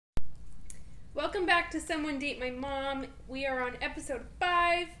Welcome back to Someone Date My Mom. We are on episode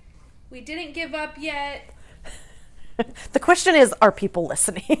 5. We didn't give up yet. The question is, are people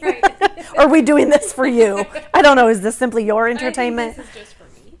listening? Right. Are we doing this for you? I don't know. Is this simply your entertainment? I think this is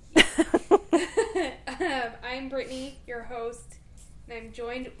just for me. I'm Brittany, your host, and I'm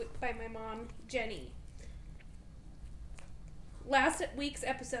joined by my mom, Jenny. Last week's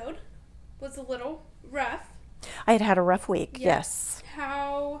episode was a little rough. I had a rough week, yes.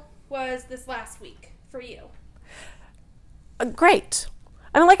 How was this last week for you? Great.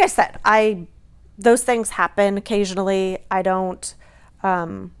 I mean, like I said, those things happen occasionally. I don't,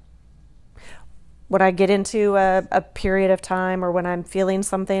 when I get into a period of time or when I'm feeling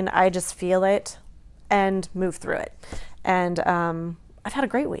something, I just feel it and move through it. And I've had a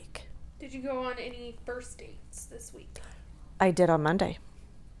great week. Did you go on any first dates this week? I did on Monday.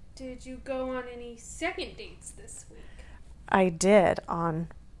 Did you go on any second dates this week? I did on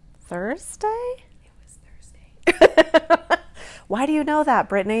Thursday? It was Thursday. Why do you know that,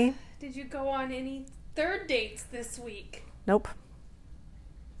 Brittany? Did you go on any third dates this week? Nope.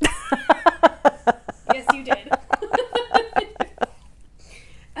 Yes, you did.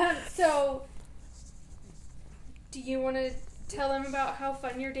 So, do you want to tell them about how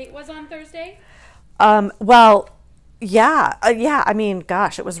fun your date was on Thursday? Well, yeah. I mean,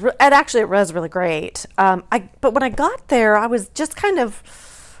 gosh, it was really great. But when I got there, I was just kind of,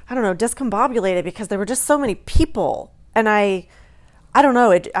 I don't know, discombobulated because there were just so many people, and I don't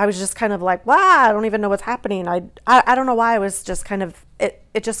know. I was just kind of like, wow, I don't even know what's happening. I don't know why. I was just kind of it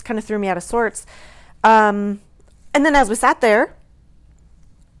just kind of threw me out of sorts. And then as we sat there,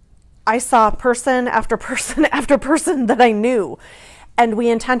 I saw person after person after person that I knew. And we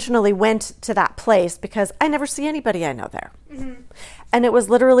intentionally went to that place because I never see anybody I know there. Mm-hmm. And it was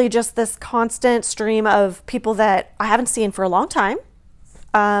literally just this constant stream of people that I haven't seen for a long time.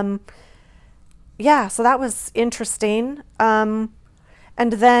 Yeah, so that was interesting. And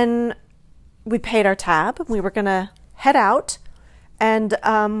then we paid our tab. We were going to head out. And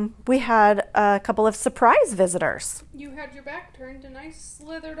we had a couple of surprise visitors. You had your back turned and I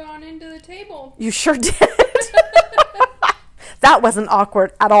slithered on into the table. You sure did. That wasn't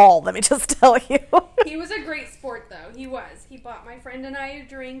awkward at all, let me just tell you. He was a great sport, though. He was. He bought my friend and I a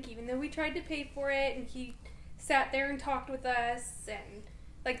drink, even though we tried to pay for it, and he sat there and talked with us, and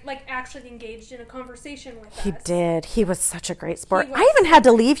like actually engaged in a conversation with us. He did. He was such a great sport. I even had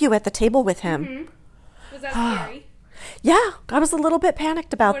to leave you at the table with him. Mm-hmm. Was that scary? Yeah, I was a little bit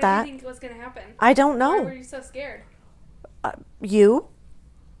panicked about that. What did you think was going to happen? I don't know. Why were you so scared? You?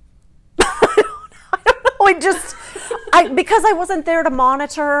 I don't know. Because I wasn't there to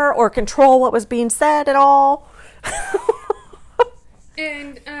monitor or control what was being said at all.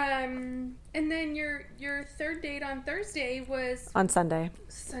 And then your third date on Thursday was on Sunday.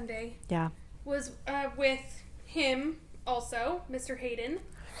 Yeah. Was with him also, Mr. Hayden.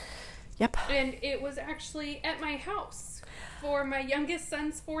 Yep. And it was actually at my house for my youngest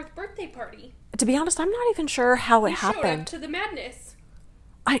son's 4th birthday party. To be honest, I'm not even sure how it happened. Showed up to the madness.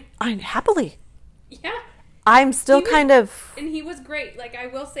 I happily. Yeah. I'm still kind of... And he was great. Like, I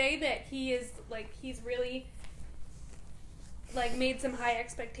will say that he's really, made some high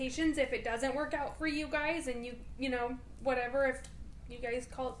expectations. If it doesn't work out for you guys and you know, whatever, if you guys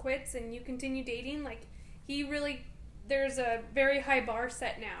call it quits and you continue dating, there's a very high bar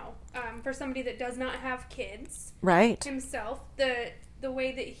set now for somebody that does not have kids. Right. Himself. The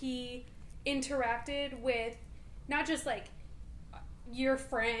way that he interacted with not just, your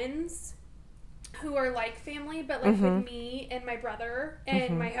friends who are like family, but with me and my brother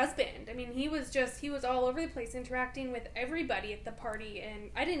and my husband. I mean, he was all over the place interacting with everybody at the party,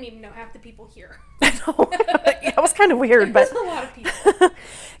 and I didn't even know half the people here. I know. Yeah, it was kind of weird, but there's a lot of people.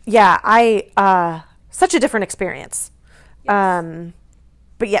 Yeah, such a different experience. Yes.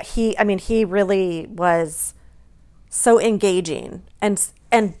 But yeah, he really was so engaging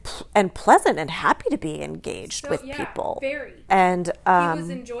and pleasant and happy to be engaged with people. Very. And he was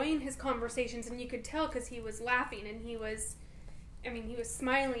enjoying his conversations, and you could tell because he was laughing and he was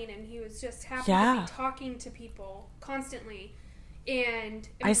smiling and he was just happy to be talking to people constantly. And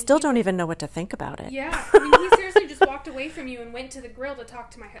I still don't even know what to think about it. Yeah, I mean, he seriously just walked away from you and went to the grill to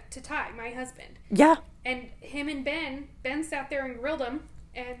talk to Ty, my husband. Yeah. And him and Ben sat there and grilled him.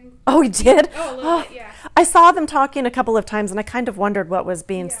 And he did? A little bit, yeah. I saw them talking a couple of times, and I kind of wondered what was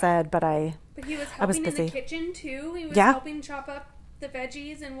being said, but But he was helping in the kitchen, too. He was helping chop up the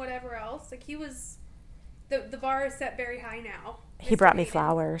veggies and whatever else. Like, he was... The bar is set very high now. He brought me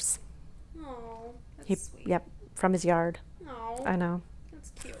flowers. Oh, that's sweet. Yep, from his yard. Oh. I know.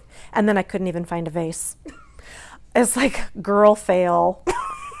 That's cute. And then I couldn't even find a vase. It's like, girl fail.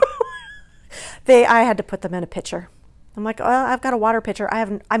 I had to put them in a pitcher. I'm like, well, I've got a water pitcher.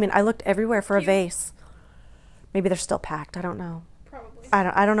 I looked everywhere for a vase. Maybe they're still packed. I don't know. Probably.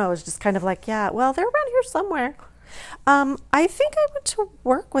 I don't know. It was just kind of like, yeah, well, they're around here somewhere. I think I went to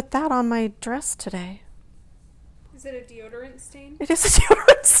work with that on my dress today. Is it a deodorant stain? It is a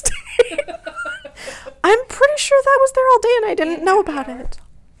deodorant stain. I'm pretty sure that was there all day and I didn't know about it.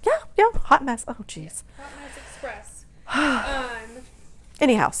 Yeah, hot mess. Oh, jeez. Hot Mess Express.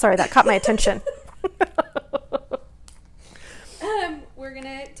 Anyhow, sorry, that caught my attention. We're going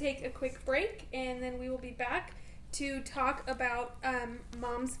to take a quick break, and then we will be back to talk about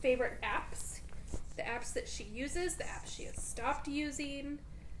Mom's favorite apps, the apps that she uses, the apps she has stopped using,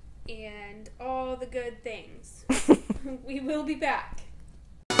 and all the good things. We will be back.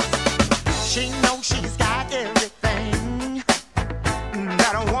 She knows she's got everything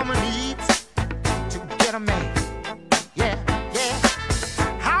that a woman needs to get a man. Yeah.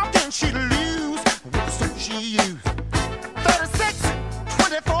 How can she lose with the suit she used? 36,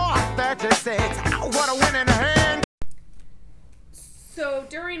 24, 36. What a winning hand. So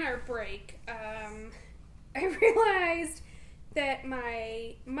during our break, I realized that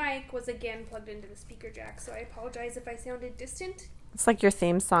my mic was again plugged into the speaker jack, so I apologize if I sounded distant. It's like your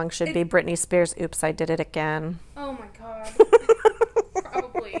theme song should be Britney Spears' Oops, I Did It Again. Oh my god.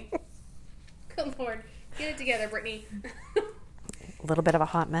 Probably. Good Lord. Get it together, Brittany. A little bit of a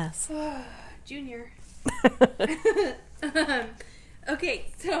hot mess. Junior. Okay,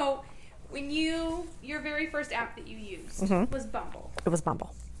 so when your very first app that you used was Bumble. It was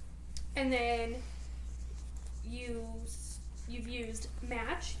Bumble. And then you've used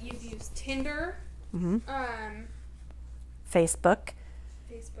Match, you've used Tinder, Facebook,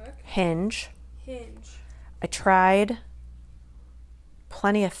 Hinge. I tried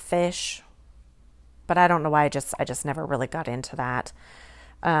Plenty of Fish, but I don't know why I just never really got into that.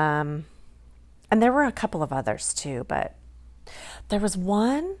 And there were a couple of others too, but there was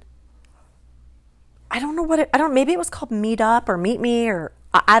one, I don't know maybe it was called Meet Up or Meet Me, or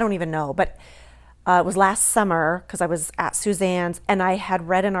I don't even know, but it was last summer because I was at Suzanne's and I had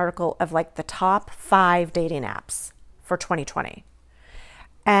read an article of like the top 5 dating apps for 2020.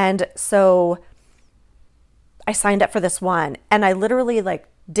 And so I signed up for this one and I literally like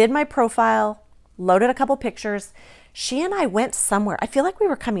did my profile, loaded a couple pictures. She and I went somewhere. I feel like we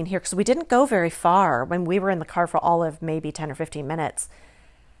were coming here because we didn't go very far when we were in the car for all of maybe 10 or 15 minutes.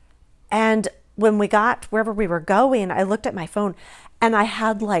 And when we got wherever we were going, I looked at my phone and I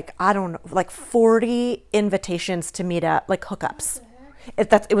had like, I don't know, like 40 invitations to meet up, like hookups.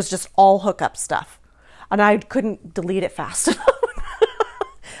 It was just all hookup stuff. And I couldn't delete it fast enough.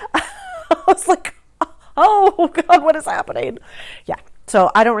 I was like, oh God, what is happening? Yeah.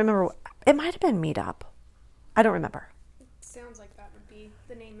 So I don't remember. It might have been Meetup. I don't remember. Sounds like that would be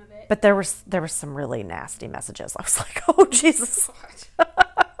the name of it. But there were some really nasty messages. I was like, oh Jesus.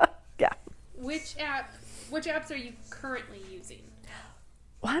 Yeah. Which apps are you currently using?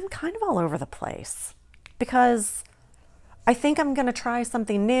 Well, I'm kind of all over the place because I think I'm going to try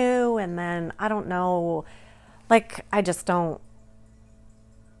something new and then I don't know, like I just don't,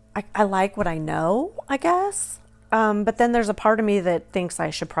 I like what I know, I guess. But then there's a part of me that thinks I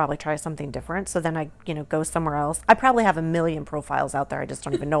should probably try something different. So then I, go somewhere else. I probably have a million profiles out there. I just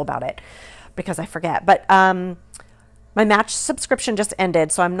don't even know about it because I forget. But my Match subscription just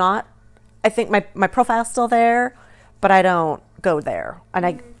ended. So I think my profile's still there, but I don't go there.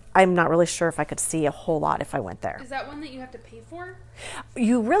 And I'm not really sure if I could see a whole lot if I went there. Is that one that you have to pay for?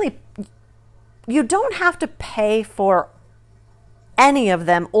 You don't have to pay for any of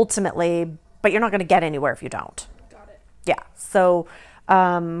them ultimately, but you're not going to get anywhere if you don't. Got it. Yeah. So,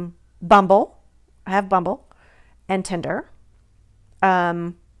 Bumble, I have Bumble and Tinder.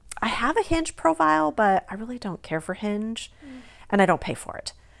 I have a Hinge profile, but I really don't care for Hinge and I don't pay for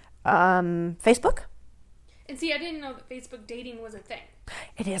it. Facebook. And see, I didn't know that Facebook dating was a thing.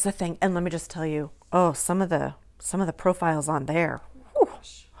 It is a thing. And let me just tell you, some of the profiles on there.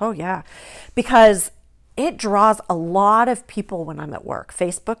 Oh yeah. Because it draws a lot of people when I'm at work.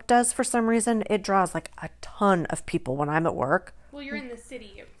 Facebook does for some reason. It draws like a ton of people when I'm at work. Well, you're in the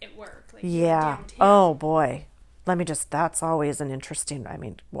city at work. Like yeah. Downtown. Oh boy. That's always an interesting,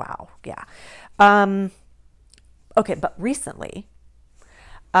 wow. Yeah. Okay. But recently,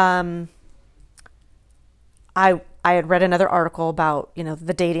 I had read another article about,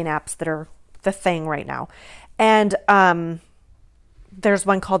 the dating apps that are the thing right now. And there's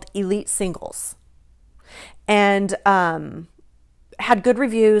one called Elite Singles. And had good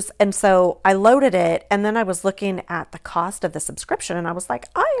reviews. And so I loaded it. And then I was looking at the cost of the subscription. And I was like,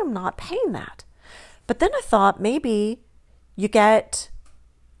 I am not paying that. But then I thought maybe you get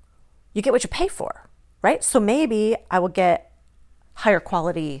you get what you pay for, right? So maybe I will get higher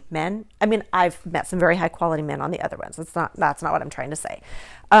quality men. I mean, I've met some very high quality men on the other ones. That's not what I'm trying to say.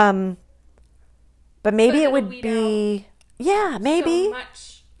 But maybe it would be, yeah, maybe.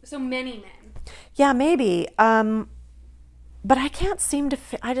 So many men. Yeah, maybe. But I can't seem to,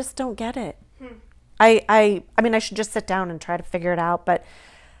 I just don't get it. I mean, I should just sit down and try to figure it out, but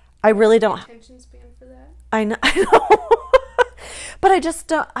I really don't. Attention span for that. I know. But I just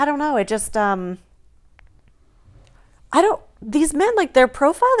don't, I don't know. It just, these men, like their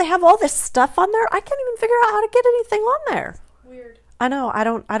profile, they have all this stuff on there. I can't even figure out how to get anything on there. Weird. I know. I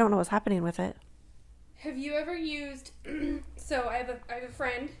don't know what's happening with it. Have you ever used, so I have a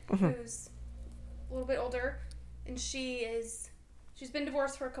friend who's a little bit older, and she's been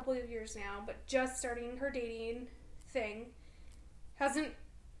divorced for a couple of years now, but just starting her dating thing. Hasn't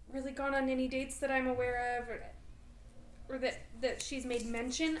really gone on any dates that I'm aware of, or that she's made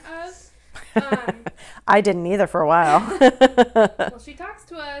mention of. I didn't either for a while. Well, she talks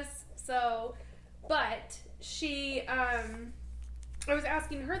to us, so, but she, I was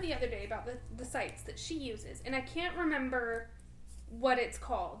asking her the other day about the sites that she uses, and I can't remember what it's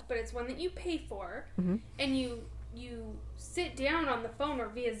called, but it's one that you pay for, and you sit down on the phone or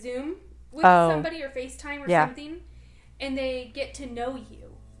via Zoom with somebody or FaceTime or something, and they get to know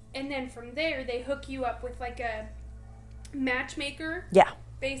you. And then from there, they hook you up with like a matchmaker. Yeah.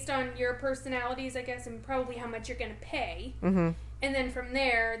 Based on your personalities, I guess, and probably how much you're going to pay. And then from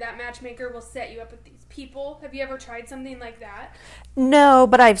there, that matchmaker will set you up with these people. Have you ever tried something like that? No,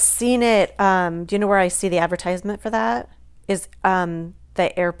 but I've seen it. Do you know where I see the advertisement for that? Is the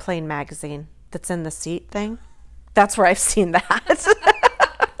Airplane magazine that's in the seat thing. That's where I've seen that.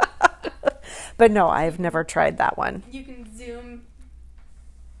 But no, I've never tried that one. You can Zoom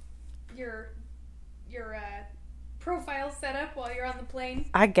your profile set up while you're on the plane.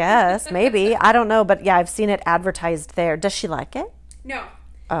 I guess, maybe. I don't know, but yeah, I've seen it advertised there. Does she like it? No.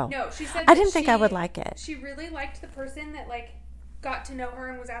 Oh. No, she said I didn't think I would like it. She really liked the person that like got to know her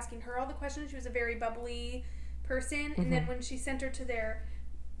and was asking her all the questions. She was a very bubbly person, and then when she sent her to their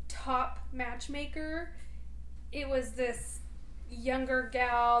top matchmaker, it was this younger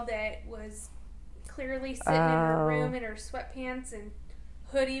gal that was clearly sitting in her room in her sweatpants and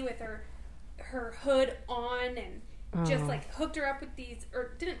hoodie with her hood on, and just like hooked her up with these,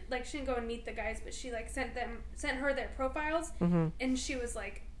 or she didn't go and meet the guys, but she like sent her their profiles, and she was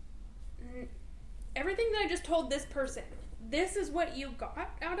like, everything that I just told this person, this is what you got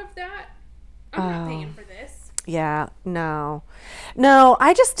out of that. I'm not paying for this. Yeah, no,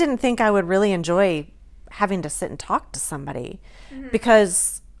 I just didn't think I would really enjoy having to sit and talk to somebody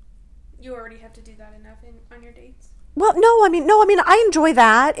because you already have to do that enough on your dates. Well, no, I mean, I enjoy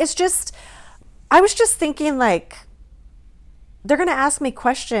that. It's just, I was just thinking like, they're going to ask me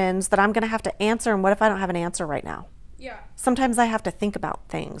questions that I'm going to have to answer. And what if I don't have an answer right now? Yeah. Sometimes I have to think about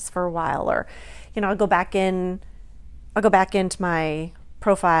things for a while, or, I'll go back into my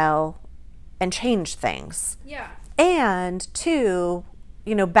profile and change things. Yeah. And two,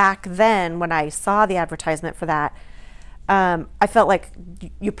 back then when I saw the advertisement for that, I felt like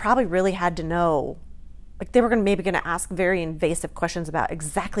you probably really had to know, like they were maybe going to ask very invasive questions about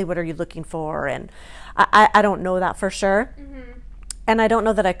exactly what are you looking for, and I don't know that for sure, and I don't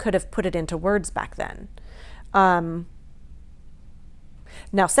know that I could have put it into words back then. Now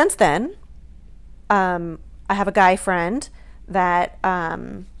since then, I have a guy friend that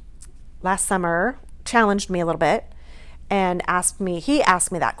last summer challenged me a little bit and he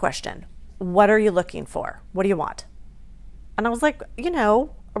asked me that question: what are you looking for? What do you want? And I was like,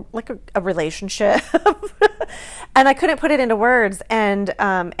 like a relationship. And I couldn't put it into words. And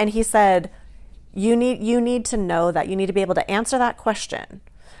he said, you need to know that, you need to be able to answer that question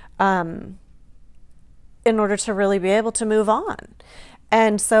in order to really be able to move on.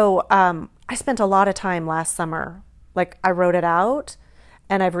 And so I spent a lot of time last summer, like I wrote it out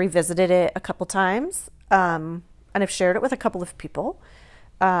and I've revisited it a couple times, and I've shared it with a couple of people.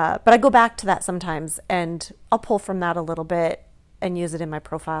 But I go back to that sometimes, and I'll pull from that a little bit and use it in my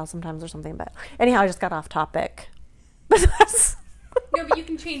profile sometimes or something. But anyhow, I just got off topic. No, but you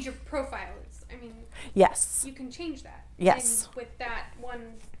can change your profiles. I mean, yes, you can change that. Yes. And with that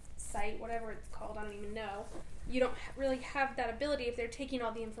one site, whatever it's called, I don't even know, you don't really have that ability if they're taking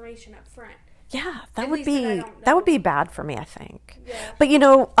all the information up front. Yeah, that At would least be that would be bad for me, I think. Yeah. But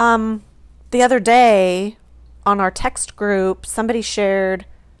the other day on our text group, somebody shared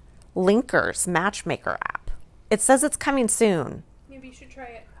Linker's matchmaker app. It says it's coming soon. Maybe you should try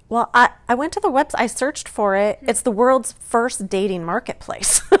it. Well, I went to the website, I searched for it. It's the world's first dating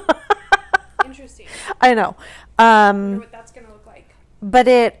marketplace. Interesting. I know. I wonder what that's going to look like. but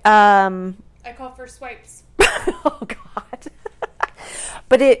it I call for swipes. oh God.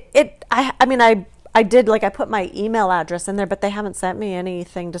 But I mean, I did, like, I put my email address in there, but they haven't sent me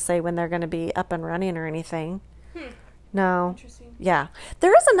anything to say when they're going to be up and running or anything. No. Interesting. Yeah.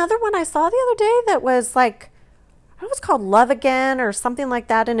 There is another one I saw the other day that was like, it was called Love Again or something like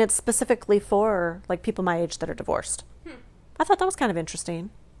that, and it's specifically for, like, people my age that are divorced. I thought that was kind of interesting.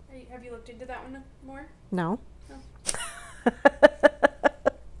 Have you looked into that one more? No. No.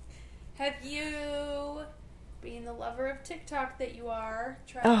 Have you, being the lover of TikTok that you are,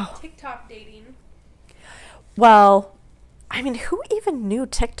 tried TikTok dating? Well, I mean, who even knew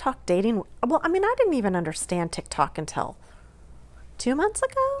TikTok dating? Well, I mean, I didn't even understand TikTok until 2 months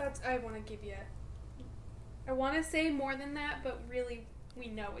ago. I want to give you, I want to say more than that, but really we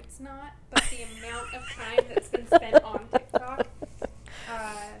know it's not. But the amount of time that's been spent on TikTok.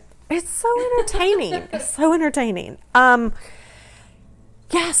 It's so entertaining. It's so entertaining.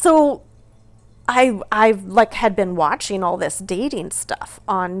 Yeah, so I like had been watching all this dating stuff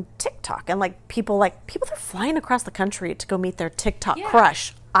on TikTok, and people are flying across the country to go meet their TikTok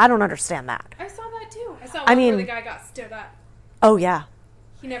crush. I don't understand that. I saw that too. I saw one where the guy got stood up. Oh yeah.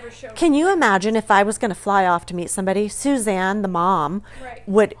 He never showed. Can you imagine if I was going to fly off to meet somebody? Suzanne, the mom,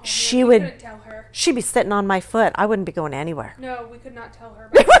 couldn't tell her. She'd be sitting on my foot. I wouldn't be going anywhere. No, we could not tell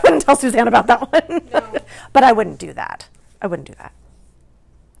her. I wouldn't tell Suzanne about that one. No. But I wouldn't do that. I wouldn't do that.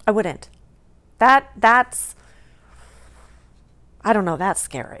 I wouldn't. That's, I don't know, that's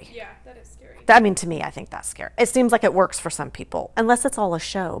scary. Yeah, that is scary. I mean, to me, I think that's scary. It seems like it works for some people, unless it's all a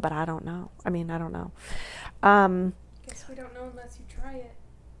show, but I don't know. I mean, I don't know. Guess we don't know unless you try it.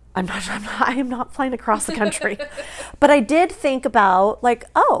 I am not flying across the country. But I did think about, like,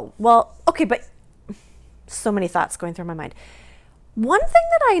 oh, well, okay, but so many thoughts going through my mind. One thing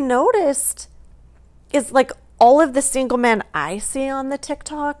that I noticed is, like, all of the single men I see on the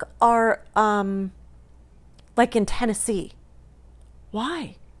TikTok are, like, in Tennessee.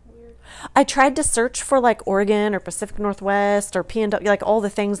 Why? Weird. I tried to search for, like, Oregon or Pacific Northwest or PNW, like, all the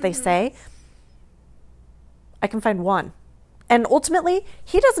things they say. I can find one. And ultimately,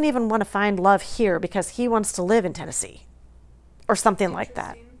 he doesn't even want to find love here because he wants to live in Tennessee or something like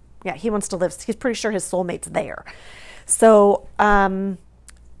that. Yeah, he wants to live. He's pretty sure his soulmate's there. So,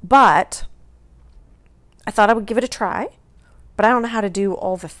 but I thought I would give it a try, but I don't know how to do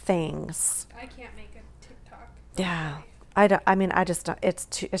all the things. I can't make a TikTok. Yeah. I mean, I just, it's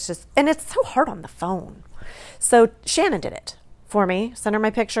just, and it's so hard on the phone. So Shannon did it for me, sent her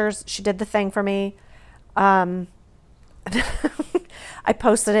my pictures. She did the thing for me. I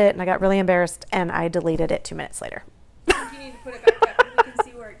posted it and I got really embarrassed and I deleted it 2 minutes later. You need to put it back up and we can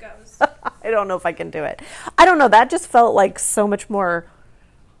see where it goes. I don't know if I can do it. I don't know. That just felt like so much more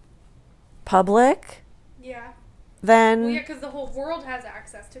public. Yeah. Then. Well, yeah, because the whole world has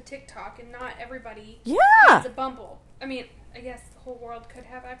access to TikTok and not everybody Yeah. has a Bumble. I mean, I guess the whole world could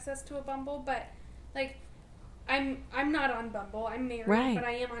have access to a Bumble, but, like, I'm not on Bumble. I'm married, but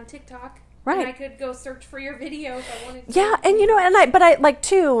I am on TikTok. Right. And I could go search for your video if I wanted to. Yeah, and you know, but I like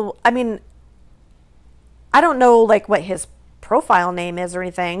too, I mean, I don't know like what his profile name is or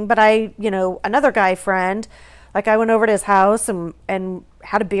anything, but another guy friend, like I went over to his house and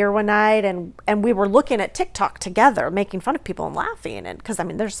had a beer one night and we were looking at TikTok together, making fun of people and laughing, and because I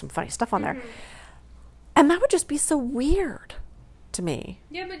mean there's some funny stuff on there. And that would just be so weird to me.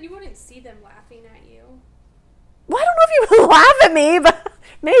 Yeah, but you wouldn't see them laughing at you. Well, I don't know if you would laugh at me, but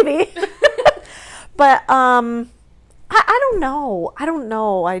maybe. But I don't know. I don't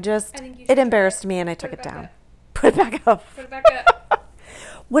know. It embarrassed me and I took it down. Put it back up. Put it back up.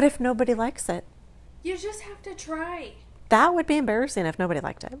 What if nobody likes it? You just have to try. That would be embarrassing if nobody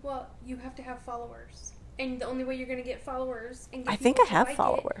liked it. Well, you have to have followers. And the only way you're going to get followers and get I think people I to have like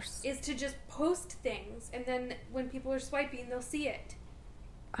followers. it is to just post things, and then when people are swiping, they'll see it.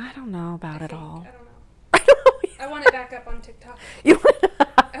 I don't know about it all. I don't know. I don't know. I want it back up on TikTok. I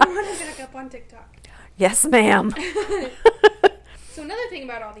want it back up on TikTok. Yes, ma'am. So another thing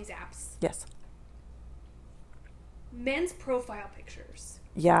about all these apps. Yes. Men's profile pictures.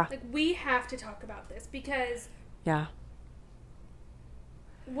 Yeah. Like, we have to talk about this because... Yeah.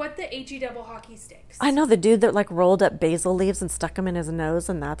 What the HE double hockey sticks. I know the dude that like rolled up basil leaves and stuck them in his nose,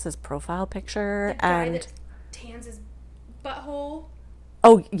 and that's his profile picture. The guy that tans his butthole.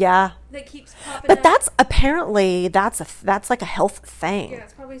 Oh yeah. That keeps popping But up. that's apparently that's like a health thing. Yeah,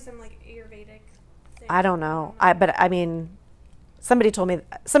 it's probably some like Ayurvedic thing. I don't know. But I mean, somebody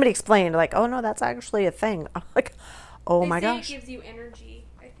explained like, oh no, that's actually a thing. I'm like, oh my gosh. It gives you energy.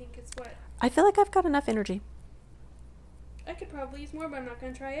 I think it's what. I feel like I've got enough energy. I could probably use more, but I'm not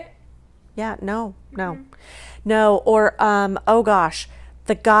going to try it. Yeah, no. No, or oh gosh,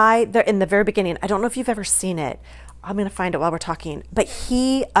 the guy there in the very beginning, I don't know if you've ever seen it. I'm going to find it while we're talking. But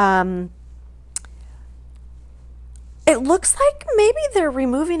he it looks like maybe they're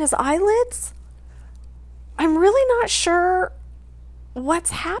removing his eyelids. I'm really not sure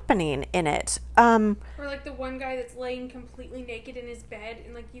what's happening in it. Or like the one guy that's laying completely naked in his bed,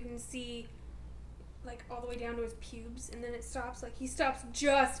 and like you can see like all the way down to his pubes, and then it stops. Like he stops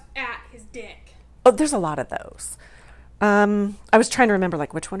just at his dick. Oh, there's a lot of those. I was trying to remember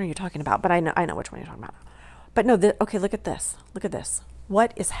like which one are you talking about, but I know which one you're talking about. But no, okay, look at this. Look at this.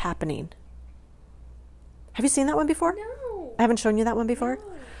 What is happening? Have you seen that one before? No. I haven't shown you that one before? No.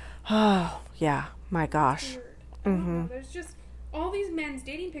 Oh, yeah. My gosh. Weird. I don't know. There's just all these men's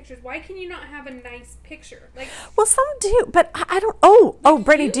dating pictures. Why can you not have a nice picture? Like, Well, some do, but I don't. Oh,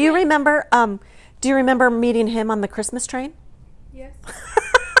 Brady, you do you like- remember? Do you remember meeting him on the Christmas train? yes,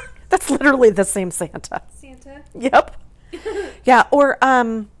 That's literally the same Santa. Santa. Yep. Yeah. Or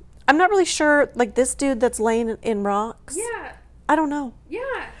I'm not really sure. Like this dude that's laying in rocks. Yeah, I don't know. yeah.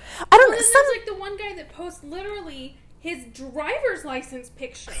 I don't. Well, then Some. there's like the one guy that posts literally his driver's license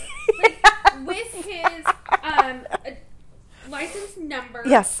picture, like with his license number.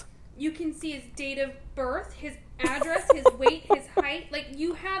 Yes. You can see his date of birth, his address, his weight, his height. Like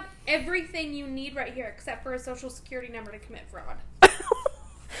you have everything you need right here, except for a social security number to commit fraud.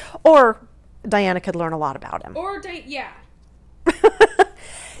 Or Diana could learn a lot about him. Or yeah.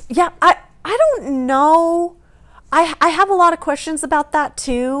 Yeah, I don't know. I have a lot of questions about that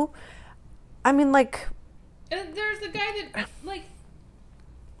too. I mean, like, There's the guy that like.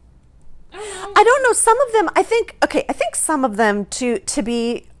 I don't know. I don't know. Some of them, I think some of them, to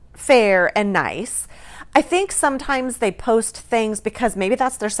be fair and nice, I think sometimes they post things because maybe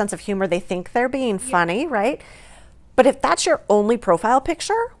that's their sense of humor. They think they're being funny, right? But if that's your only profile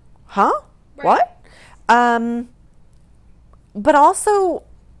picture, huh? Right. What? But also,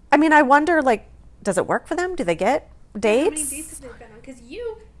 I mean, I wonder, like, does it work for them? Do they get dates? How many dates have they been on? Because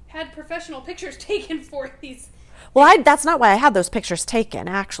you had professional pictures taken for these. Well, that's not why I had those pictures taken,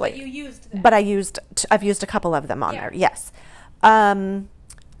 actually. But you used them. But I've used a couple of them on Yeah. there. Yes.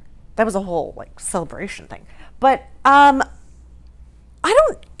 That was a whole like celebration thing. But I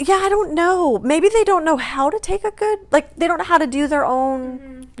don't know. Maybe they don't know how to take a good, like they don't know how to do their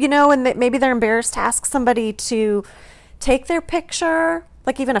own, and maybe they're embarrassed to ask somebody to take their picture,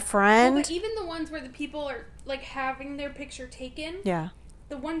 like even a Well, friend. but even the ones where the people are like having their picture taken. Yeah.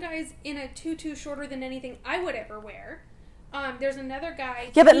 The one guy's in a tutu shorter than anything I would ever wear. There's another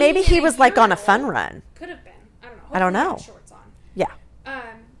guy. Yeah, but peeing maybe in he was like on a urinal. fun run. Could have been. I don't know. I don't Hopefully he know. had shorts on. Yeah.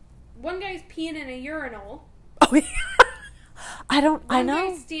 One guy's peeing in a urinal. Oh, yeah. I One know.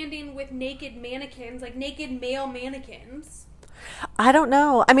 guy's standing with naked mannequins, like naked male mannequins. I don't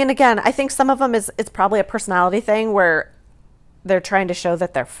know. I mean, again, I think some of them it's probably a personality thing where they're trying to show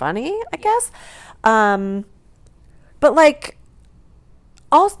that they're funny, I guess. But like,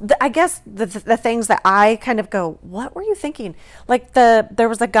 I guess the things that I kind of go, what were you thinking? Like there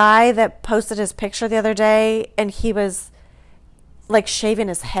was a guy that posted his picture the other day, and he was like shaving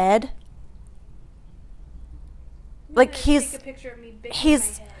his head. Like Take a picture of me big my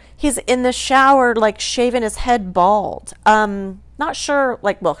head. he's in the shower, like shaving his head bald. Not sure,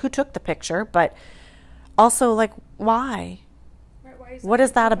 like, well, who took the picture, but also like, why? Right, why is What that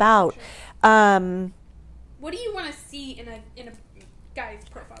is that about? picture? What do you want to see in a guy's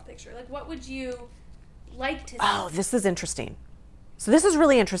profile picture? Like, what would you like to see? Oh, this is interesting. So this is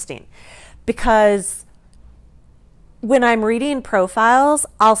really interesting because when I'm reading profiles,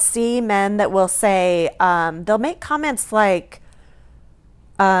 I'll see men that will say, they'll make comments like,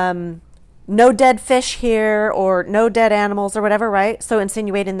 no dead fish here, or no dead animals, or whatever, right? So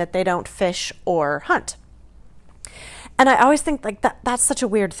insinuating that they don't fish or hunt. And I always think like that's such a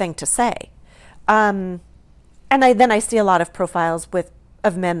weird thing to say. And I see a lot of profiles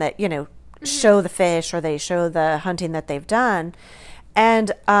of men that, show the fish, or they show the hunting that they've done.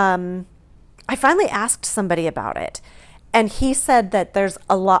 And I finally asked somebody about it, and he said that there's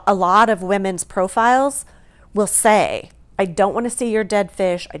a lot of women's profiles will say, I don't want to see your dead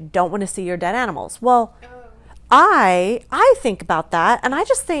fish, I don't want to see your dead animals. Well, I think about that, and I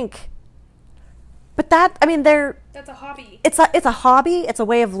just think, but that's a hobby. It's a hobby, it's a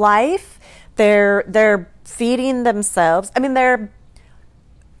way of life. They're feeding themselves. I mean,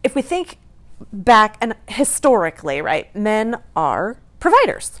 if we think back and historically, right, men are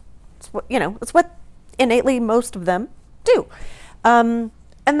providers. It's what innately most of them do. And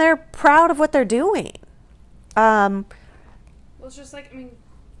they're proud of what they're doing. Well, it's just like,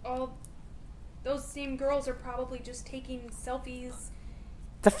 all those same girls are probably just taking selfies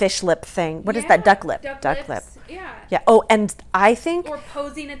the fish lip thing. What is that? Duck lip. Duck lip. lips. Yeah. Yeah. Oh, and I think Or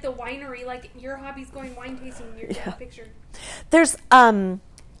posing at the winery, like your hobby's going wine tasting. Your picture. there's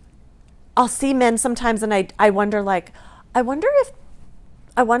I'll see men sometimes, and I wonder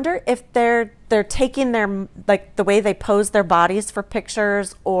if they're taking their, like, the way they pose their bodies for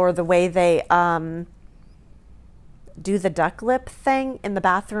pictures, or the way they do the duck lip thing in the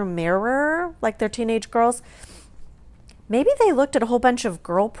bathroom mirror, like they're teenage girls. Maybe they looked at a whole bunch of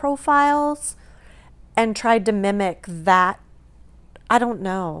girl profiles and tried to mimic that. I don't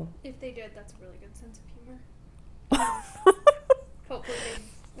know. If they did, that's a really good sense of humor. Hopefully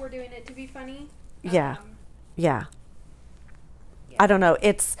they were doing it to be funny. Yeah. Yeah. I don't know.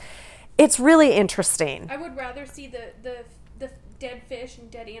 It's really interesting. I would rather see the dead fish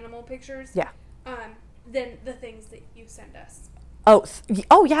and dead animal pictures. Yeah. Than the things that you send us. Oh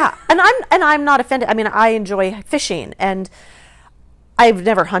yeah. And I'm not offended. I mean, I enjoy fishing, and I've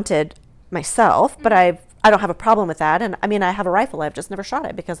never hunted myself, but I don't have a problem with that. And I mean, I have a rifle. I've just never shot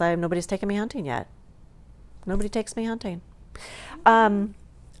it because nobody's taken me hunting yet. Nobody takes me hunting.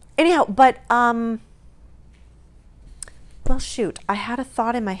 Anyhow, but well, shoot. I had a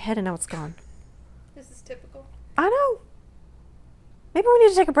thought in my head and now it's gone. This is typical. I know. Maybe we need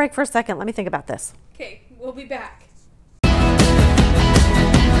to take a break for a second. Let me think about this. Okay, we'll be back.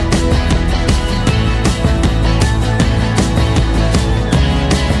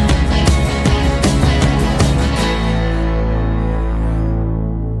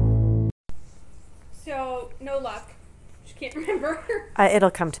 So, no luck. Just can't remember.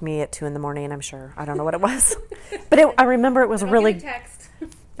 It'll come to me at 2 a.m, I'm sure. I don't know what it was. But I remember it was I'll get a text.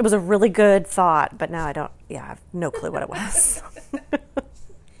 It was a really good thought, but now I have no clue what it was.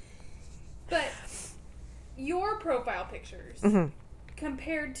 But your profile pictures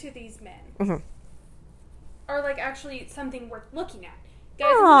compared to these men are like actually something worth looking at.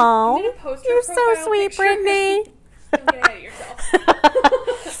 Guys, I'm gonna post her you're profile so sweet, pictures. Brittany. Don't get ahead of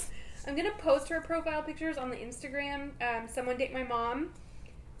yourself. I'm gonna post her profile pictures on the Instagram. Someone Date My Mom.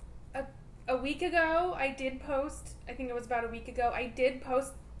 A week ago, I did post. I think it was about a week ago. I did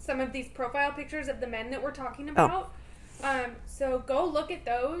post some of these profile pictures of the men that we're talking about. So go look at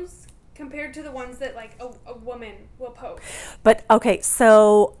those compared to the ones that like a woman will post. But okay,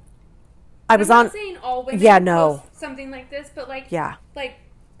 so I'm not saying all women post something like this, but like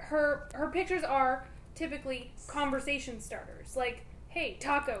her pictures are typically conversation starters. Like, hey,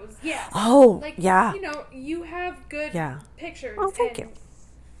 tacos, yes. Oh, like, yeah. You know, you have good pictures. Oh, thank you.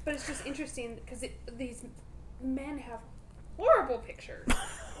 But it's just interesting because these men have horrible pictures.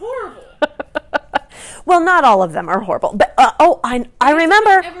 Horrible. Well, not all of them are horrible, but I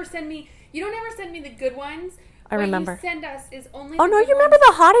remember. You don't ever send me the good ones. I remember. What you send us is only. Oh no, you remember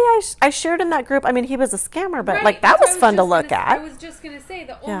the hottie I shared in that group? I mean, he was a scammer, but like that was fun to look at. I was just gonna say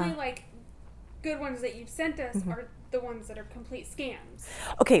the only like good ones that you've sent us are the ones that are complete scams.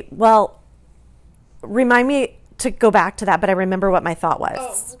 Okay, well, remind me to go back to that, but I remember what my thought was.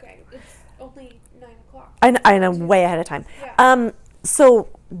 Oh, okay. It's only 9:00. I know, way ahead of time. Yeah. So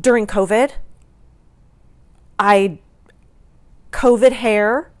during COVID, COVID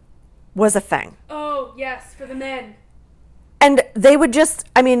hair was a thing. Oh, yes, for the men. And they would just,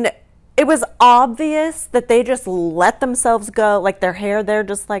 I mean, it was obvious that they just let themselves go, like their hair, they're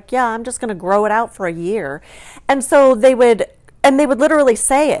just like, yeah, I'm just going to grow it out for a year. And so they would literally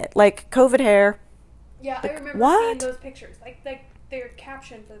say it, like COVID hair. Yeah, like, I remember seeing those pictures, like their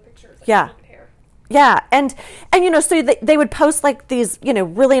caption for the pictures, like COVID hair. Yeah, and you know, so they would post like these, you know,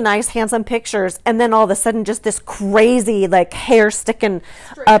 really nice, handsome pictures, and then all of a sudden, just this crazy like hair sticking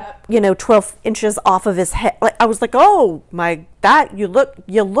up, you know, 12 inches off of his head. Like I was like, oh my, you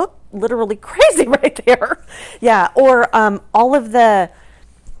look literally crazy right there. Yeah, or all of the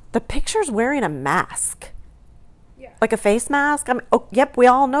pictures wearing a mask. Yeah. Like a face mask. I mean, yep, we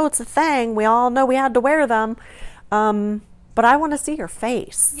all know it's a thing. We all know we had to wear them. But I want to see your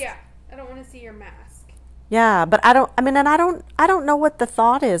face. Yeah, I don't want to see your mask. Yeah, but I don't know what the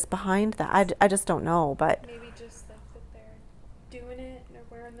thought is behind that. I just don't know, but maybe just like that they're doing it and they're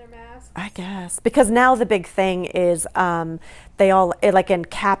wearing their masks. I guess because now the big thing is they all like in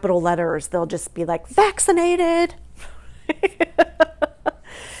capital letters they'll just be like vaccinated.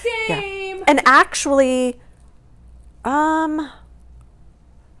 Same. Yeah. And actually, I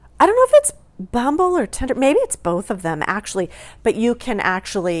don't know if it's Bumble or Tinder, maybe it's both of them actually, but you can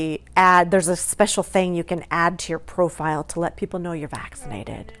actually add, there's a special thing you can add to your profile to let people know you're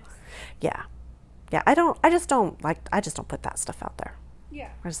vaccinated. Yeah. I just don't put that stuff out there. Yeah.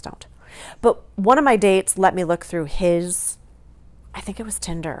 I just don't. But one of my dates let me look through his, I think it was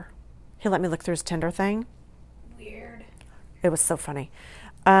Tinder. He let me look through his Tinder thing. Weird. It was so funny.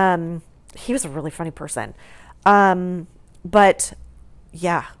 He was a really funny person. But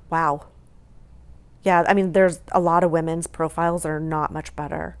yeah, wow. Yeah, I mean, there's a lot of women's profiles that are not much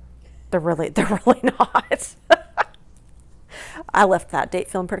better. They're really not. I left that date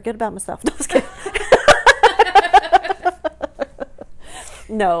feeling pretty good about myself. No, just kidding.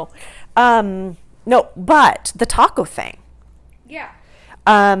 No. No, but the taco thing. Yeah.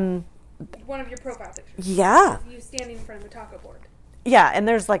 One of your profile pictures. Yeah. You standing in front of a taco board. Yeah, and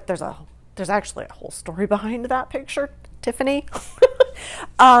there's actually a whole story behind that picture, Tiffany.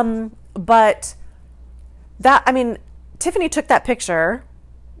 But that, I mean, Tiffany took that picture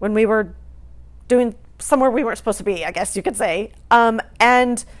when we were doing somewhere we weren't supposed to be, I guess you could say.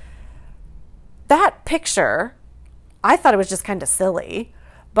 And that picture, I thought it was just kind of silly,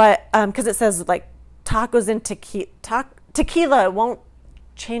 but because it says like tacos and tequila won't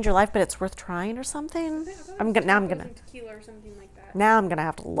change your life, but it's worth trying or something. I'm gonna tequila or something like that. Now I'm gonna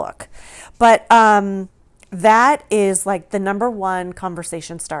have to look, but that is like the number one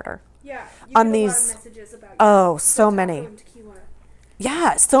conversation starter. Yeah, you on get these. A lot of messages about So many. and tequila.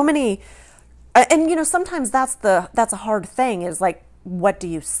 Yeah, so many, and you know sometimes that's a hard thing. Is like, what do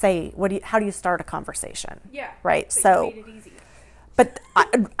you say? How do you start a conversation? Yeah, right. But So, you made it easy. but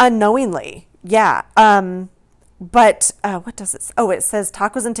unknowingly, yeah. But what does it? Oh, it says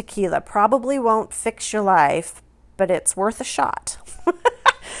tacos and tequila probably won't fix your life, but it's worth a shot.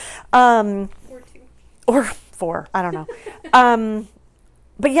 Or two. Or 4, I don't know.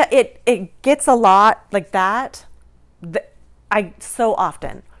 But yeah, it gets a lot like that. I so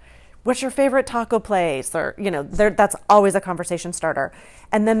often, what's your favorite taco place? Or, you know, that's always a conversation starter.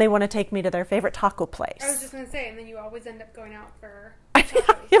 And then they want to take me to their favorite taco place. I was just going to say, and then you always end up going out for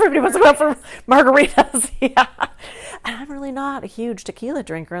Everybody wants to go out for margaritas. Yeah. And I'm really not a huge tequila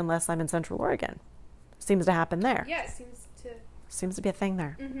drinker unless I'm in Central Oregon. Seems to happen there. Yeah, it Seems to be a thing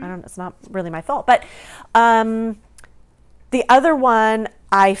there. Mm-hmm. It's not really my fault. But the other one,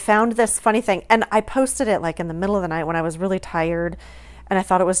 I found this funny thing, and I posted it like in the middle of the night when I was really tired, and I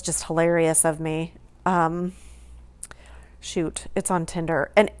thought it was just hilarious of me. Shoot, it's on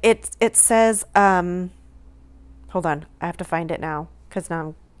Tinder, and it says, hold on, I have to find it now because now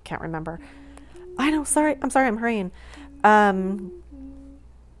I can't remember. I know, sorry, I'm hurrying. Oh,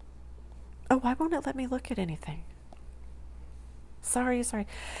 why won't it let me look at anything? Sorry.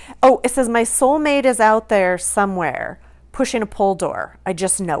 Oh, it says my soulmate is out there somewhere pushing a pole door. I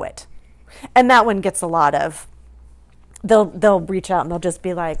just know it. And that one gets a lot of, they'll reach out and they'll just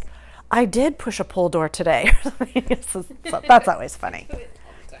be like, I did push a pole door today. So that's always funny. I do it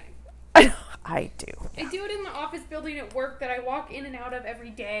all the time. I do. I do it in the office building at work that I walk in and out of every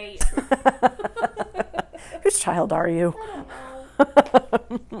day. Whose child are you? I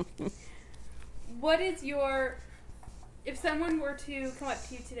don't know. What is if someone were to come up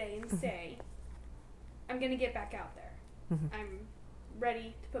to you today and say, I'm going to get back out there. Mm-hmm. I'm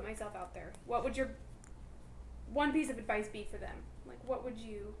ready to put myself out there. What would your one piece of advice be for them? Like, what would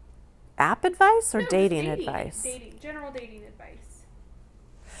you... App advice or No, dating advice? General dating advice.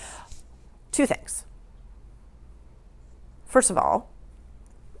 2 things. First of all,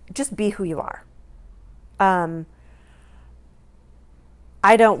 just be who you are.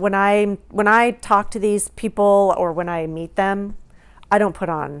 I don't, when I talk to these people or when I meet them, I don't put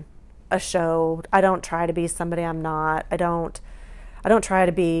on a show. I don't try to be somebody I'm not. I don't try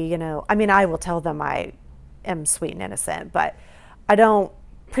to be, you know, I mean, I will tell them I am sweet and innocent, but I don't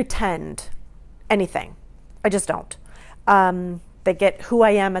pretend anything. I just don't. They get who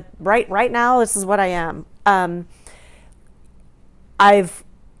I am right now. This is what I am. I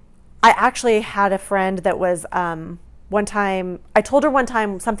actually had a friend that was, one time, I told her one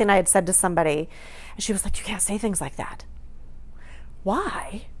time something I had said to somebody, and she was like, you can't say things like that.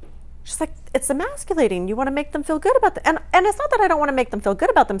 Why? She's like, it's emasculating. You want to make them feel good about and it's not that I don't want to make them feel good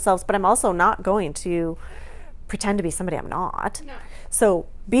about themselves, but I'm also not going to pretend to be somebody I'm not. No. So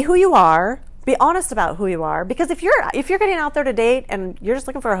be who you are. Be honest about who you are. Because if you're getting out there to date and you're just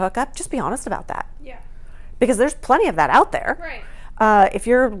looking for a hookup, just be honest about that. Yeah. Because there's plenty of that out there. Right. If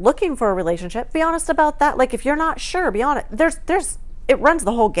you're looking for a relationship, be honest about that. Like if you're not sure, be honest. It runs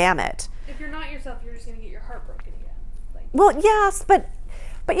the whole gamut. If you're not yourself, you're just gonna get your heart broken again. Like, well, yes, but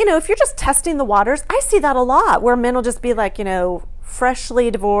you know, if you're just testing the waters, I see that a lot where men will just be like, you know,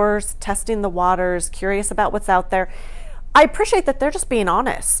 freshly divorced, testing the waters, curious about what's out there. I appreciate that they're just being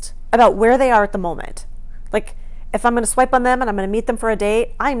honest about where they are at the moment. Like, if I'm going to swipe on them and I'm going to meet them for a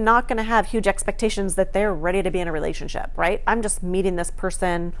date, I'm not going to have huge expectations that they're ready to be in a relationship, right? I'm just meeting this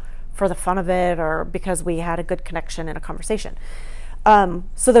person for the fun of it or because we had a good connection in a conversation.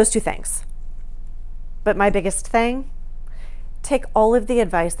 So those 2 things. But my biggest thing, take all of the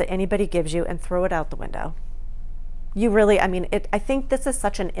advice that anybody gives you and throw it out the window. You really, I mean, I think this is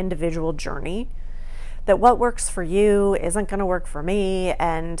such an individual journey that what works for you isn't going to work for me,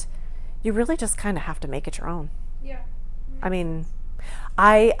 and you really just kind of have to make it your own. Yeah. I mean,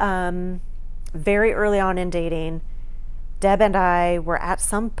 I, very early on in dating, Deb and I were at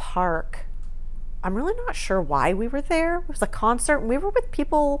some park. I'm really not sure why we were there. It was a concert, and we were with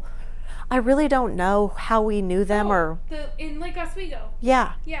people. I really don't know how we knew them in Lake Oswego.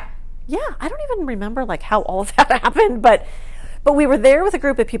 Yeah. Yeah. Yeah, I don't even remember like how all of that happened, but we were there with a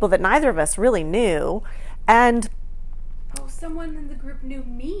group of people that neither of us really knew, and someone in the group knew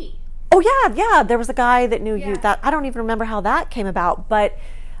me. Oh yeah, there was a guy that knew you. Yeah. That I don't even remember how that came about, but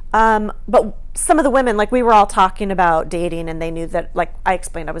some of the women, like, we were all talking about dating, and they knew that, like, I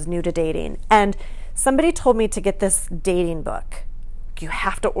explained I was new to dating, and somebody told me to get this dating book. You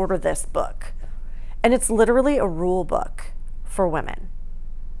have to order this book, and it's literally a rule book for women.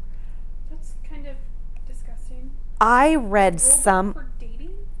 That's kind of disgusting. I read Rule some. book for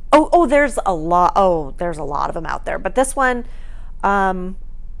dating? Oh, there's a lot. Oh, there's a lot of them out there, but this one,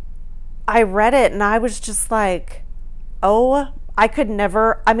 I read it and I was just like, oh, I could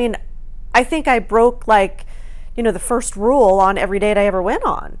never. I mean, I think I broke, like, the first rule on every date I ever went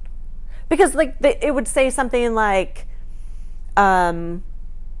on, because like it would say something like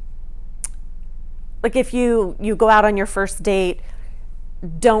if you go out on your first date,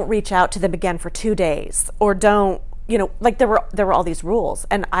 don't reach out to them again for 2 days, or don't, like, there were all these rules,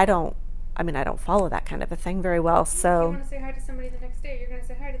 and I don't follow that kind of a thing very well. So if you want to say hi to somebody the next day, you're going to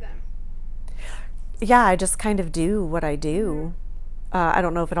say hi to them. Yeah, I just kind of do what I do. I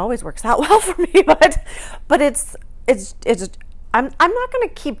don't know if it always works out well for me, but it's I'm not going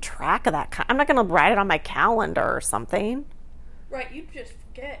to keep track of that. I'm not going to write it on my calendar or something. Right, you'd just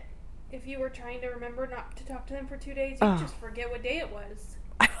forget. If you were trying to remember not to talk to them for 2 days, you'd just forget what day it was.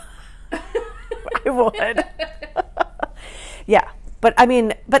 I would. Yeah. But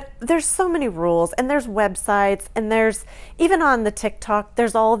there's so many rules, and there's websites, and there's, even on the TikTok,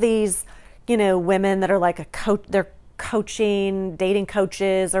 there's all these, women that are like they're coaching, dating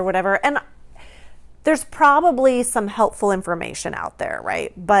coaches or whatever. And there's probably some helpful information out there,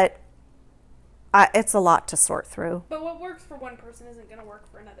 right? But it's a lot to sort through. But what works for one person isn't going to work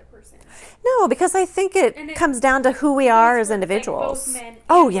for another person. No, because I think it comes down to who we are as individuals. Like, both men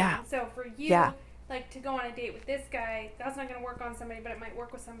and women. yeah. So for you, like, to go on a date with this guy, that's not going to work on somebody, but it might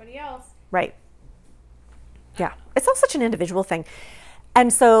work with somebody else. Right. Yeah. It's all such an individual thing.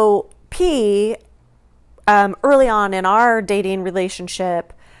 And so P, early on in our dating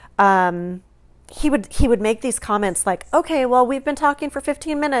relationship, he would make these comments like, okay, well, we've been talking for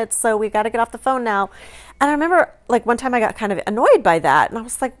 15 minutes, so we got to get off the phone now. And I remember, like, one time I got kind of annoyed by that, and I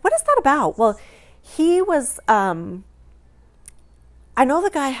was like, what is that about? Well, he was, I know the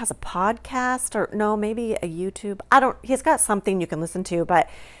guy has a podcast, or no, maybe a YouTube. He's got something you can listen to, but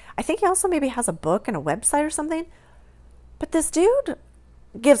I think he also maybe has a book and a website or something. But this dude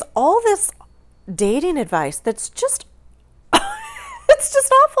gives all this dating advice that's just, it's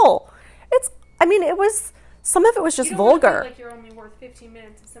just awful. Some of it was just vulgar. Feel like you're only worth 15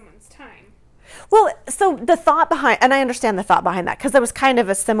 minutes of someone's time. Well, so the thought behind, and I understand the thought behind that, because there was kind of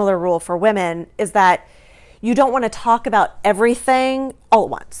a similar rule for women, is that you don't want to talk about everything all at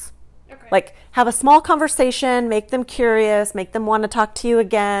once. Okay. Like, have a small conversation, make them curious, make them want to talk to you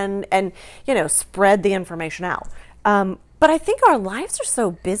again, and, spread the information out. But I think our lives are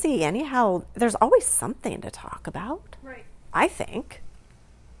so busy anyhow, there's always something to talk about. Right. I think.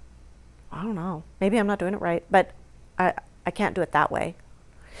 I don't know. Maybe I'm not doing it right, but I can't do it that way.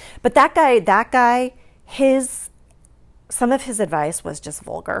 But that guy, some of his advice was just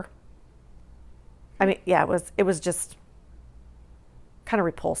vulgar. I mean, yeah, it was just kind of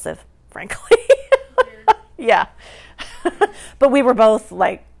repulsive, frankly. Yeah. But we were both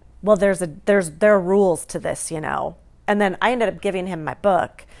like, well, there are rules to this, And then I ended up giving him my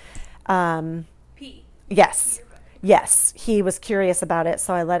book. P. Yes. Yes, he was curious about it,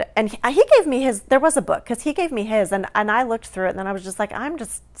 so I let it. And he gave me his. There was a book, because he gave me his, and I looked through it, and then I was just like, I'm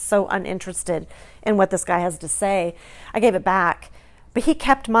just so uninterested in what this guy has to say. I gave it back, but he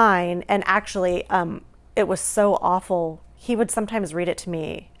kept mine, and actually, it was so awful. He would sometimes read it to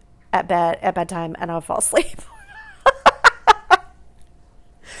me at bedtime, and I would fall asleep.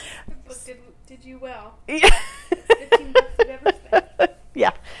 The book did you well. Yeah. 15 bucks you've ever spent.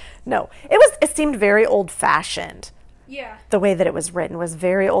 Yeah. No, it seemed very old-fashioned. Yeah. The way that it was written was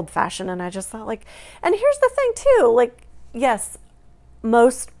very old-fashioned, and I just thought, like, and here's the thing too, like, yes,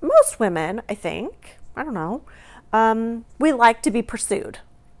 most women, I think, I don't know, we like to be pursued,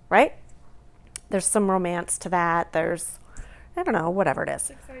 right? There's some romance to that. There's, I don't know, whatever it is.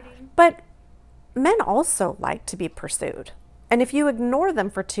 It's exciting. But men also like to be pursued. And if you ignore them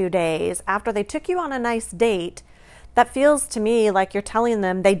for 2 days after they took you on a nice date, that feels to me like you're telling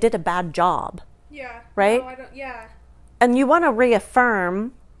them they did a bad job. Yeah. Right? No, I don't, yeah. And you want to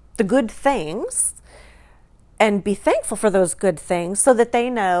reaffirm the good things and be thankful for those good things so that they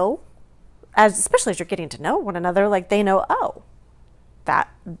know, especially as you're getting to know one another, like they know, oh, that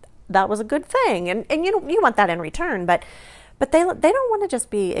was a good thing. And you want that in return, but they don't want to just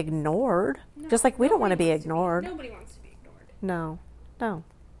be ignored. No, just like we don't want to nobody be wants ignored. Nobody wants to be ignored. No.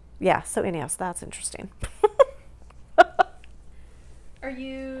 Yeah, so anyhow, so that's interesting. Are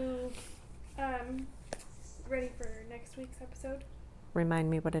you ready for next week's episode? Remind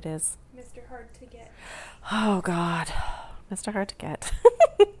me what it is. Mr. Hard to Get. Oh, God. Mr. Hard to Get.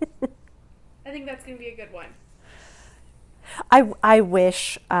 I think that's going to be a good one. I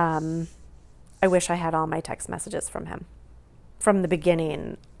wish I had all my text messages from him from the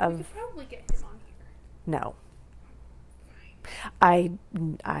beginning We of. could probably get him on here. No.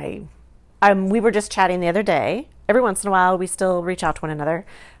 We were just chatting the other day. Every once in a while, we still reach out to one another.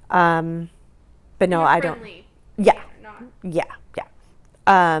 But no, In a I don't. friendly Yeah. manner, not.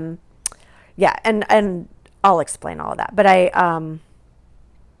 Yeah, and I'll explain all of that. But I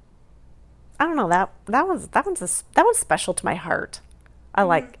don't know, that one's special to my heart.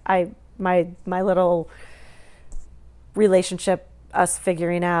 My little relationship, us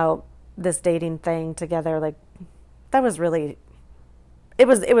figuring out this dating thing together, like that was really, it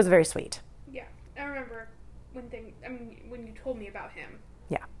was very sweet. Yeah. I remember when you told me about him.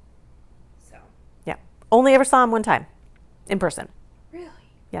 Yeah. So. Yeah. Only ever saw him one time in person. Really?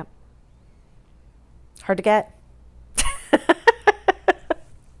 Yeah. Hard to get.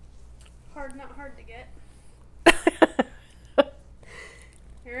 Not hard to get. All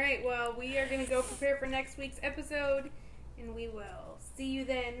right, well, we are going to go prepare for next week's episode, and we will see you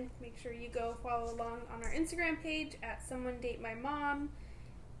then. Make sure you go follow along on our Instagram page at Someone Date My Mom.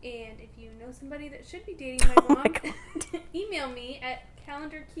 And if you know somebody that should be dating my Oh mom, my God. email me at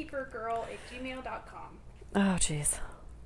calendarkeepergirl@gmail.com. Oh, jeez.